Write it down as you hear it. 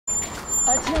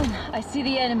Artyom, I see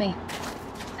the enemy.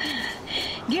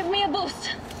 Give me a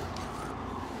boost.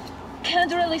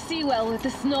 Can't really see well with the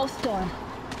snowstorm.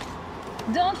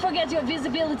 Don't forget your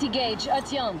visibility gauge,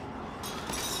 Artyom.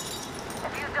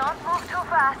 If you don't move too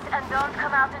fast and don't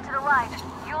come out into the light,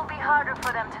 you'll be harder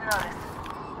for them to notice.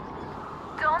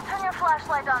 Don't turn your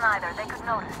flashlight on either, they could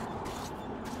notice.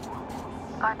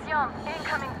 Artyom,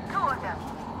 incoming, 2 of them.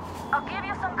 I'll give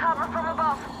you some cover from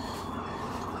above.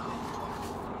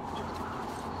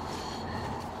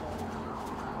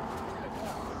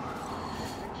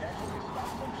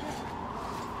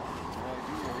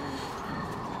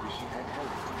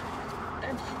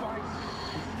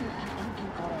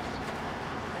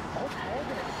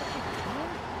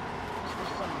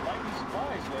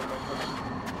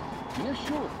 Yeah,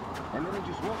 sure. And then they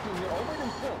just walked in here all by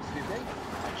themselves, did they?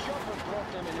 A chopper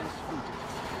brought them and then scooted.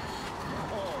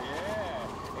 Oh,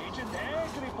 yeah. Agent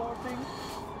Egg reporting.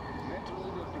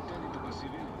 Naturally, they're pretending to be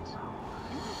civilians. You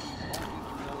rookies all think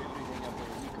you know everything after a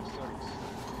week of service.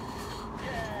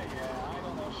 Yeah, I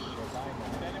don't know shit, I know.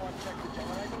 Did anyone check the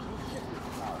generators? Who checked it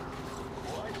now?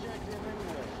 Well, I checked them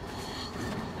anyway.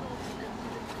 These codes, you can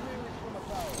see them clearly from a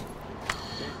tower.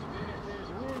 There's wind if there's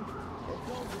wind. It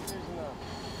goes if there's none.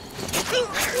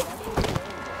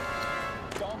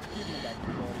 Don't give me that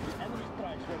glory. The enemy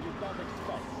strikes where you don't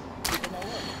expect. Keep an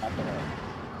alert after all.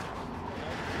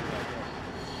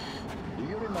 Do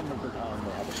you remember the time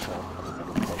they had a shot at the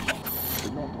second station?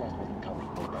 The northwest wasn't covered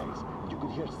for days. You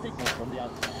could hear signals from the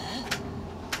outside.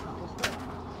 What was that?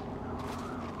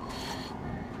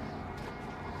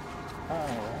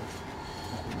 Well.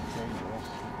 Nothing dangerous,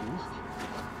 at least.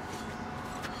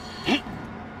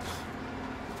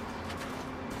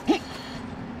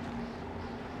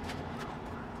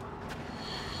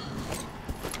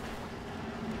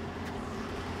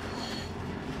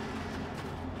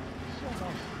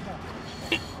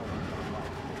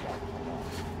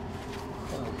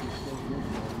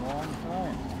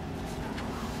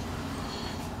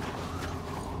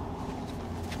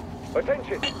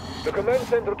 Attention! The command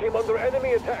center came under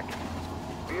enemy attack.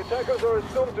 The attackers are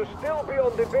assumed to still be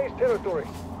on the base territory.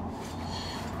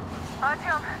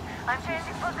 Artyom, I'm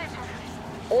changing position.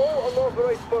 All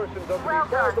unauthorized persons are to Well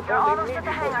be called done, you're upon almost at the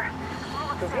immediately. hangar.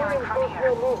 Smooth Civilian sailing from personnel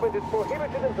here. movement is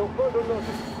prohibited until further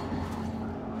notice.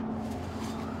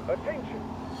 Attention!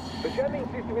 The jamming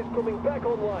system is coming back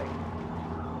online.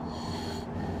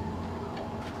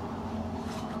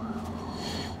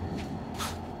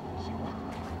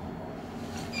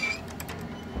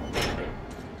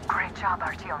 Great job,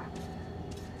 Artyom.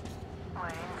 We're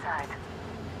inside.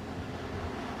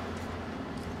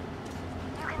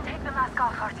 You can take the mask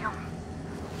off, Artyom.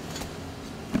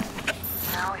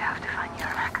 Now we have to find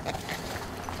Yermak.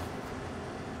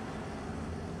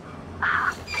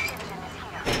 Ah, the engine is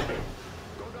here.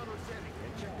 Go down to Sandy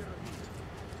and check their heat.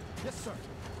 Yes, sir.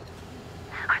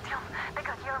 Artyom, they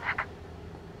got Yermak.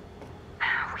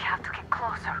 We have to get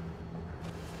closer.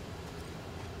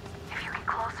 If you get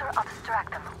closer, I'll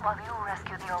distract them while you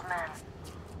rescue the old man.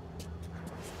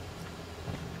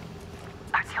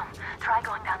 Artyom, try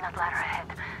going down that ladder ahead.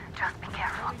 Just be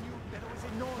careful. There was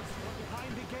a noise from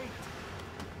behind the gate.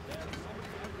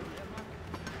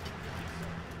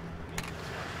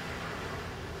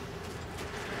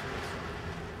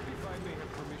 If I may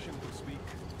have permission to speak,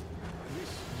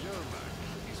 this Yermak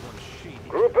is one shady.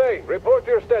 Group A, report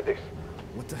your status.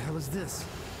 What the hell is this?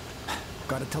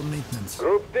 Gotta tell maintenance.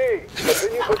 Group D,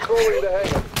 continue patrolling the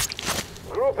hangar.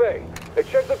 Group A,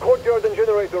 check the courtyard and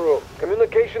generator room.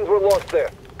 Communications were lost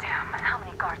there. Damn, how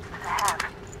many guards do they have?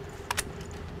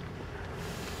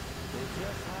 They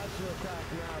just had to attack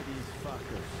now, these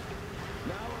fuckers.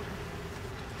 Now...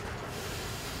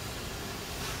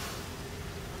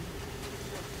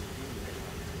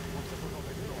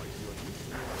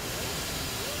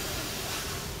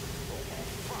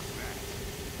 Fuck that.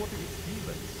 What if it's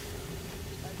demons?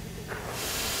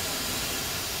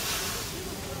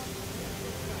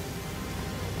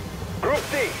 Group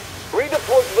D,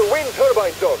 redeploy to the wind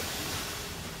turbine zone.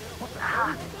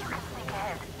 Aha, you can sneak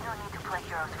ahead. No need to play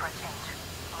heroes for a change.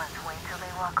 Let's wait till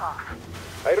they walk off.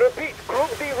 I repeat,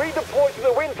 Group D redeploy to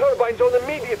the wind turbine zone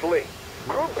immediately.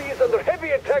 Group B is under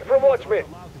heavy attack from Watchmen.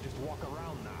 Allowed to just walk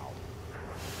around now.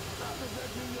 Does that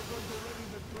mean you're going to ready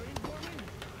the train for me?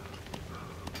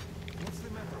 What's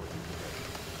the matter with you today?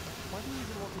 Why do you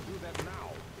even want to do that now?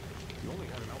 You only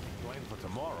had an outing planned for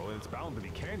tomorrow, and it's bound to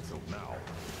be cancelled now.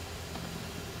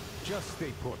 Just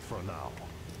stay put for now.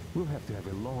 We'll have to have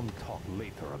a long talk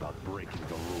later about breaking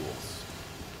the rules.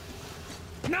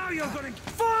 Now you're gonna...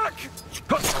 Fuck!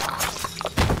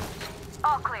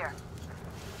 All clear.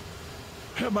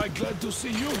 Am I glad to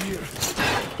see you here?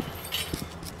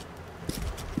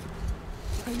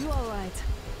 all right?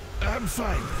 I'm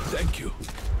fine, thank you.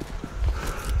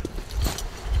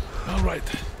 All right.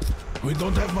 We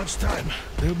don't have much time.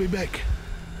 They'll be back.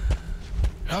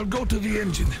 I'll go to the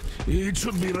engine. It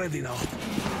should be ready now.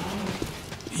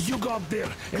 You go up there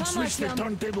and switch the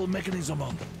turntable mechanism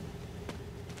on.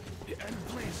 And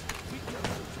please, we could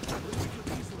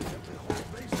easily have the whole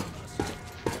base on us.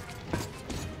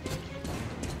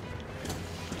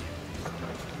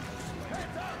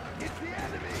 Heads up! It's the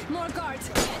enemy! More guards!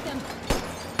 Get them!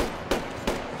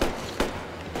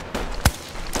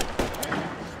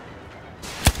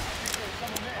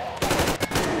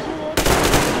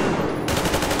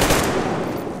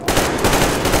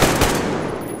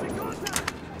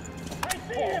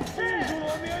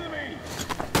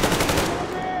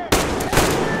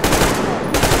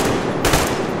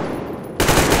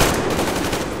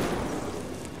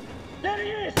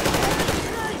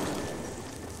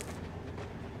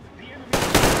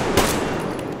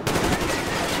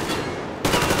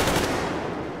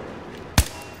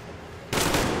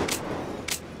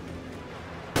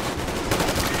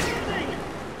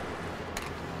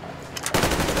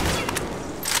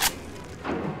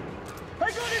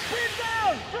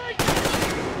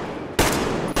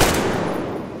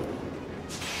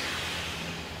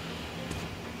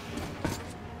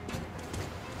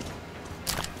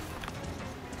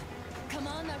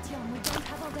 We don't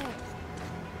have all day.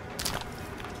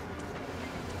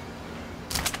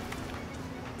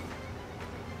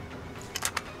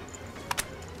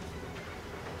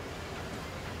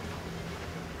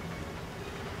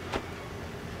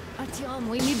 Artyom,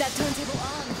 we need that turntable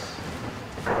on.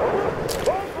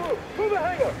 All through! To the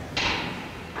hangar!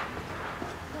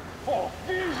 Oh,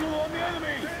 visual on the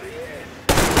enemy! There he is!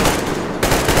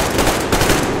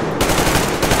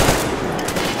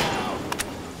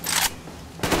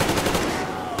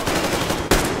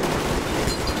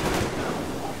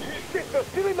 They're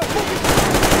stealing the fucking...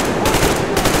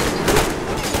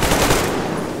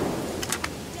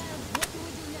 Damn, what do we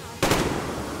do now?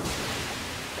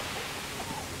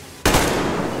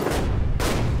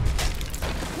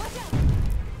 Watch out!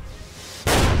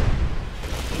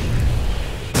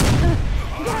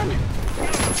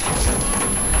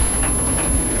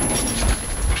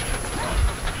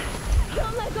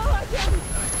 Don't let go, Artyom!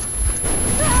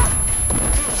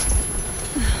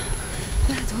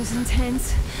 That was intense.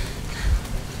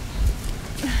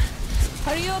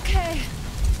 Are you okay?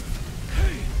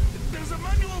 Hey, there's a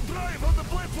manual drive on the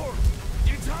platform.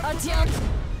 It's hard to Artyom! drive,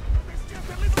 but there's just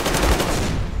a little...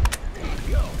 There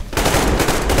you go.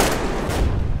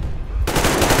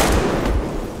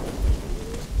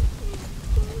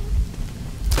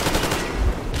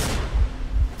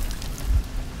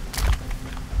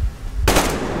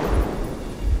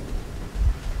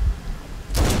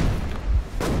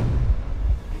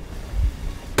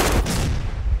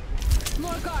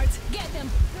 More guards! Get them!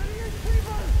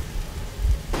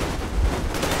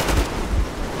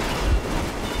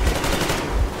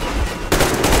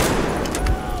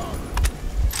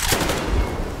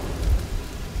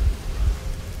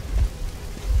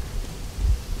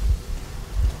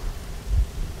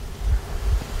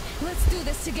 Let's do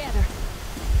this together.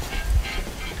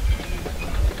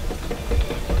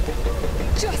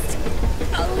 Just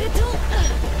a little.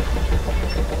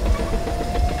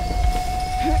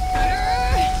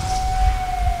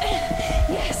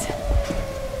 Yes.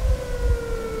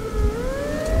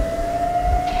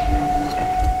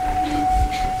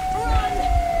 Run!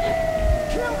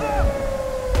 Kill them!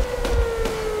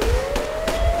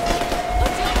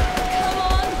 Come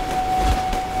on!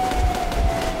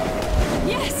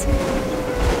 Yes!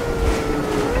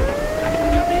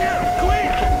 Get the air,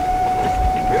 clear!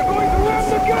 They're going to ram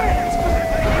the gas!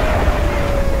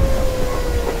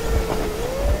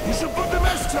 You should put the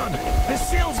masks on. The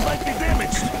seals might be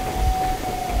damaged.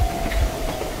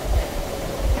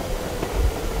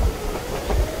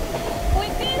 We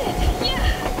did it! Yeah!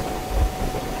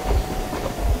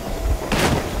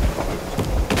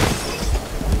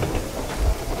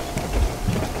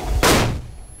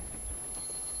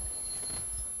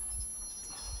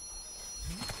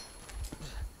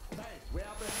 We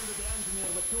apprehended the engineer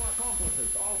with 2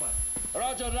 accomplices. Over.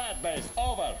 Roger that, base.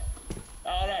 Over.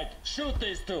 All right, shoot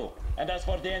these 2. And as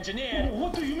for the engineer...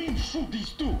 What do you mean, shoot these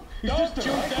 2? Don't you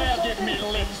dare give me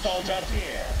lip, soldier!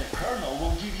 Yeah, the Colonel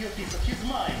will give you a piece of his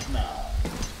mind now.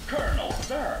 Colonel,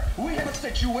 sir, we have a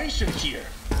situation here.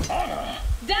 Honor!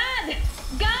 Dad!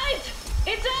 Guys!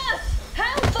 It's us!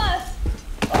 Help us!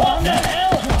 What the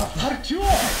hell?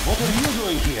 Artyom, what are you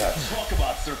doing here? Talk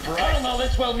about surprise. Colonel,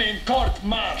 this will mean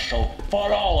court-martial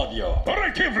for all of you. All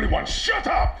right, everyone, shut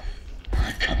up!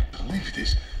 I can't believe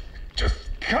this. Just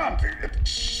can't.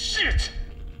 shit!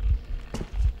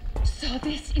 So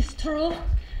this is true?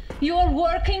 You're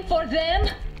working for them?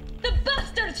 The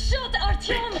bastards shot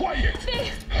Artyom! Be quiet!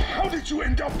 How did you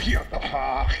end up here?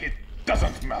 It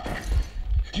doesn't matter.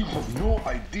 You have no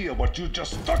idea what you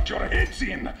just stuck your heads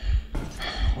in.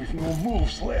 We've no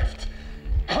moves left.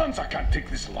 Hansa can't take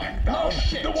this line down.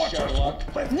 shit, The Watchers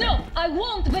won't let No, I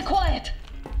won't be quiet!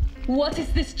 What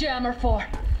is this jammer for?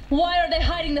 Why are they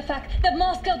hiding the fact that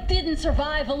Moscow didn't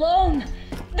survive alone?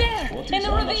 There, in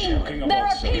the ravine, there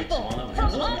are people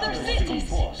from other cities,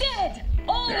 dead!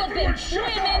 All of them, Everyone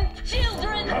shut women, up.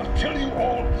 children! I'll tell you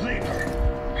all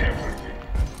later. Everything.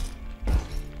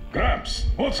 Gramps,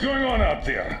 what's going on out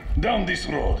there? Down this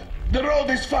road? The road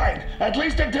is fine, at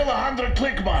least until 100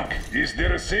 click mark. Is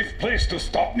there a safe place to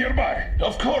stop nearby?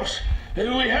 Of course. We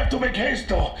have to make haste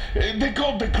though. They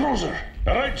called the cruiser.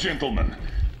 All right, gentlemen.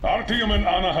 Artyom and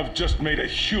Anna have just made a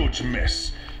huge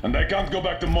mess, and they can't go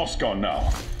back to Moscow now.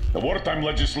 The wartime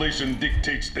legislation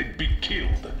dictates they'd be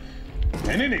killed.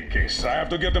 In any case, I have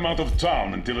to get them out of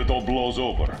town until it all blows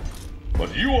over.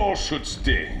 But you all should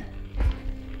stay.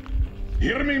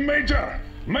 Hear me, Major?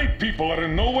 My people are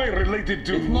in no way related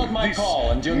to It's not my this call,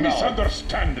 and you know it.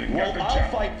 misunderstanding at Well, the I'll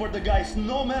jam. fight for the guys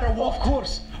no matter what. Of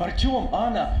course. Artyom,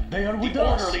 Anna, they are with The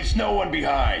us. orderlies, no one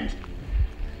behind.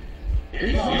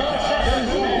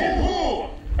 All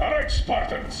right,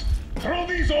 Spartans. Throw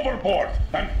these overboard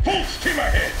and full steam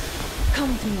ahead. Come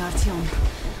with me,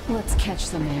 Artyom. Let's catch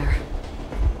some air.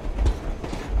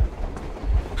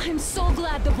 I'm so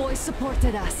glad the boys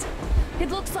supported us. It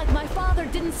looks like my father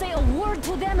didn't say a word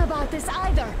to them about this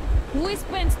either. We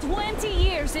spent 20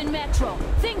 years in Metro,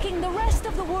 thinking the rest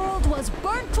of the world was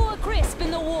burnt to a crisp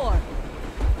in the war.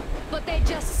 But they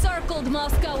just circled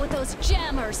Moscow with those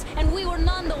jammers, and we were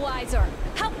none the wiser.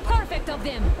 How perfect of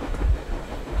them!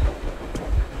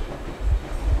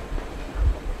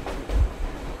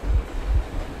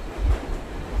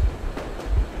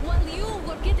 While you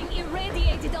were getting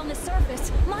irradiated on the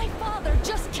surface, my father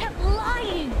just kept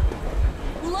lying!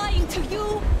 Lying to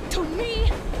you, to me,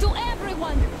 to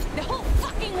everyone! The whole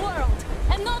fucking world!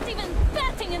 And not even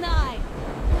batting an eye!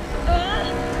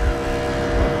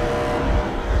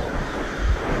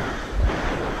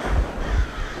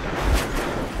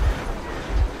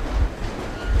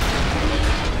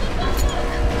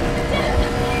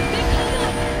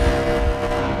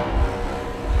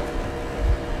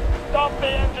 Stop the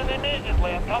engine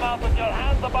immediately and come out with your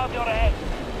hands above your head.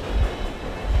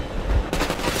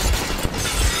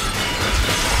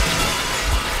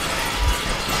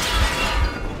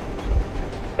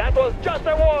 That was just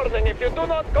a warning. If you do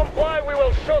not comply, we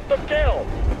will shoot to kill.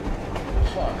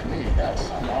 Fuck me, that's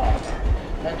some armor.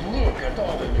 And look at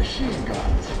all the machine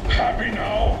guns. Happy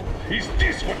now? Is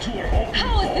this what you were hoping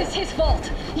How for? is this his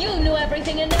fault? You knew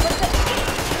everything and never said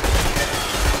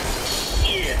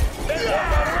shit!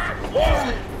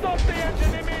 Stop the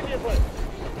engine immediately.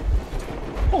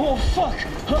 Oh, fuck!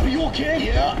 Are you okay?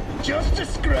 Yeah, just a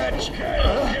scratch.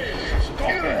 Okay, stop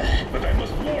it. But I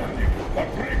must warn you, our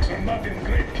brakes are not in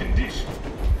great condition.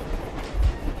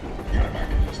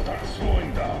 Yermak, start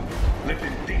slowing down. Let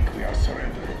them think we are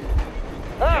surrendering.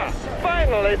 Ah,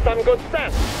 finally some good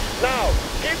sense. Now,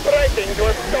 keep braking to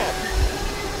a stop.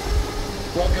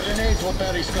 Well, grenades will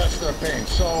barely scratch their paint,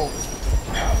 so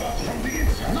How about from the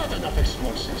inside? not enough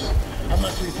explosives.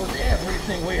 Unless we put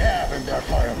everything we have in their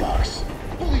firebox.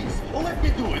 Please, let me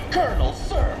do it, Colonel,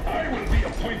 sir. I will be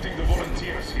appointing the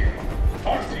volunteers here.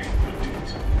 Artyom will do it.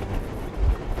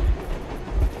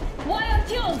 Why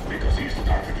Artyom? Because he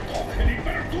started it all, and he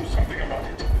better do something about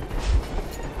it.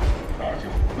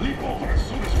 Artyom, leap over as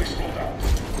soon as we slow down.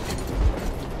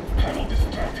 I will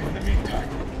distract him in the meantime.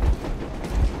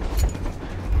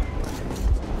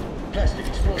 Plastic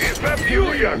explosives. Is that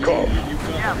you, Yakov?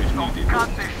 Yes, so cut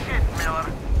the shit, Miller.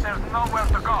 There's nowhere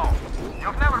to go.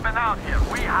 You've never been out here.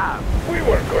 We have. We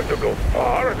weren't going to go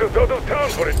far, just out of town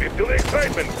for a bit till the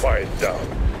excitement quiets down.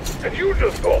 And you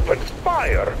just opened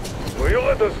fire. Will you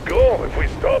let us go if we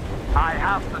stop? I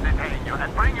have to detain you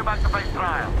and bring you back to face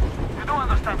trial. You do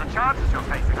understand the charges you're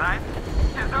facing, right?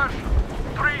 Desertion.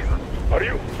 Treason. Are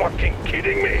you fucking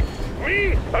kidding me?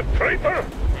 Me? A traitor?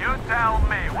 You tell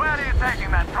me, where are you taking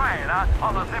that train, huh?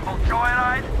 On a simple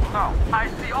joyride? No, I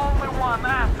see only one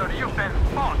answer. You've been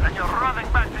fought and you're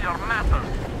running back to your masters.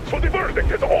 So the verdict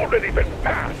has already been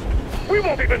passed. We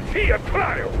won't even see a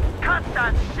trial. Cut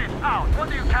that shit out.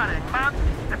 What are you carrying, man?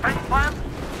 Defense plans?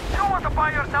 You want to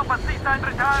buy yourself a seaside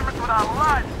retirement without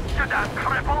life, you damn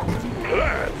cripple?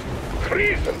 Plans?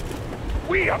 Treason?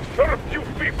 We have served you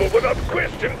people without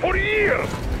question for years.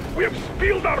 We have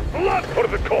spilled our blood for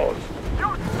the cause.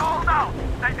 You sold out.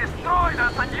 They destroyed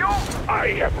us and you... I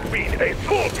have been a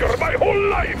soldier my whole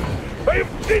life. I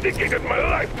have dedicated my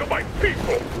life to my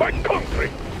people, my country.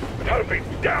 But I'll be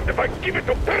damned if I give it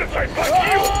to parasites like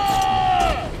you!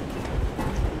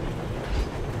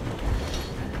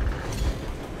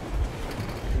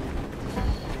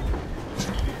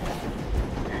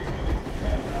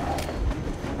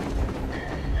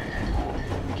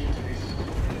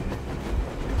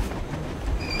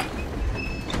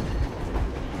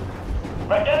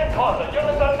 We're getting closer.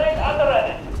 Units are safe and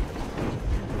ready.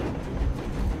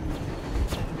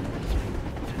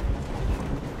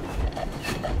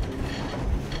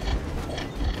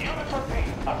 Units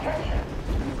repeat. Attention.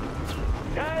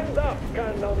 Stand up,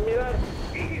 Colonel Miller.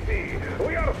 Easy.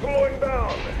 We are slowing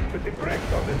down. But the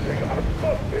brakes on this thing are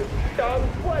busted.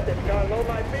 Don't sweat it, Colonel.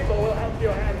 My people will help you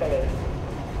handle it.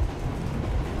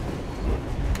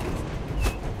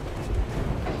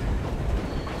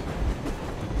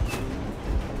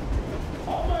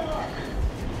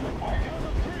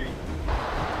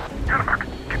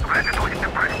 Get ready to hit the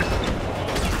brakes.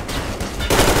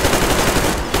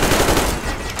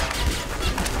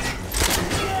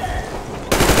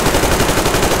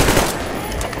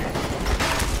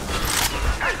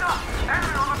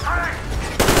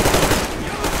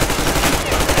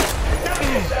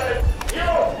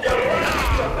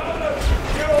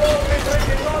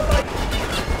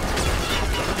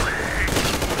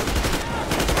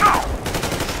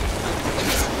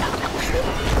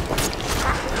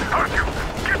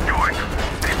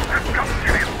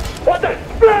 What the?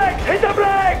 Brake! Hit the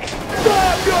brake!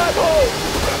 Stop, you asshole!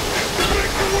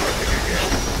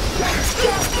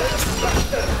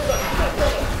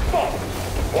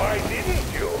 Why didn't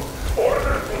you?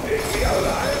 Order to take me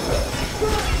alive?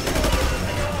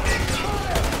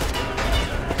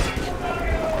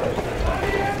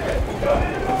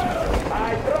 I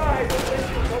tried to take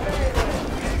you from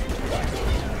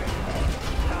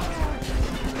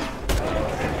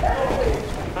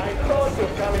I told you,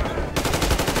 coming.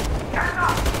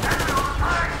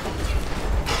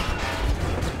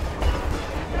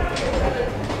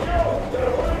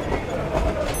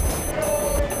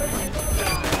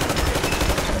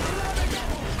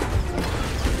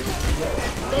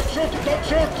 Don't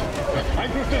shoot!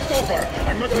 I'm Christopher.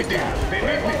 I'm not with them. They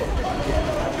need me.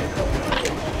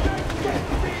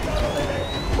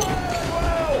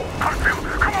 Harfield,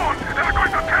 come on! They're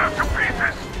going to tear us to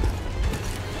pieces!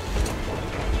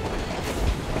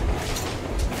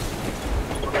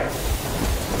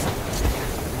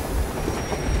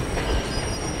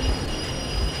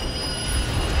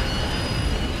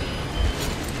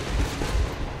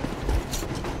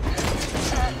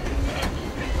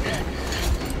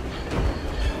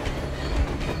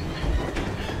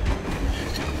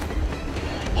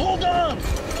 Hold on!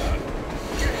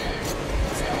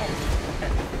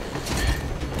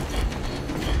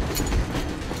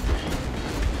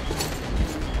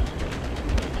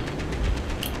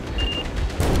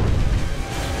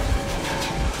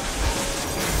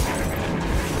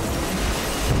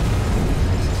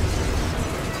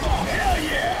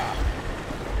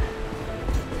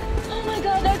 Oh my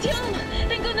god, Artyom!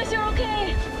 Thank goodness you're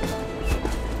okay!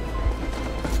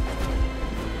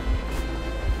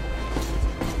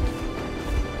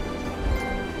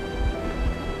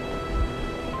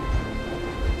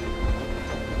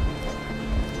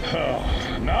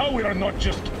 Now we are not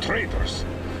just traitors.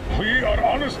 We are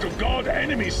honest-to-God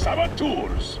enemy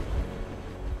saboteurs.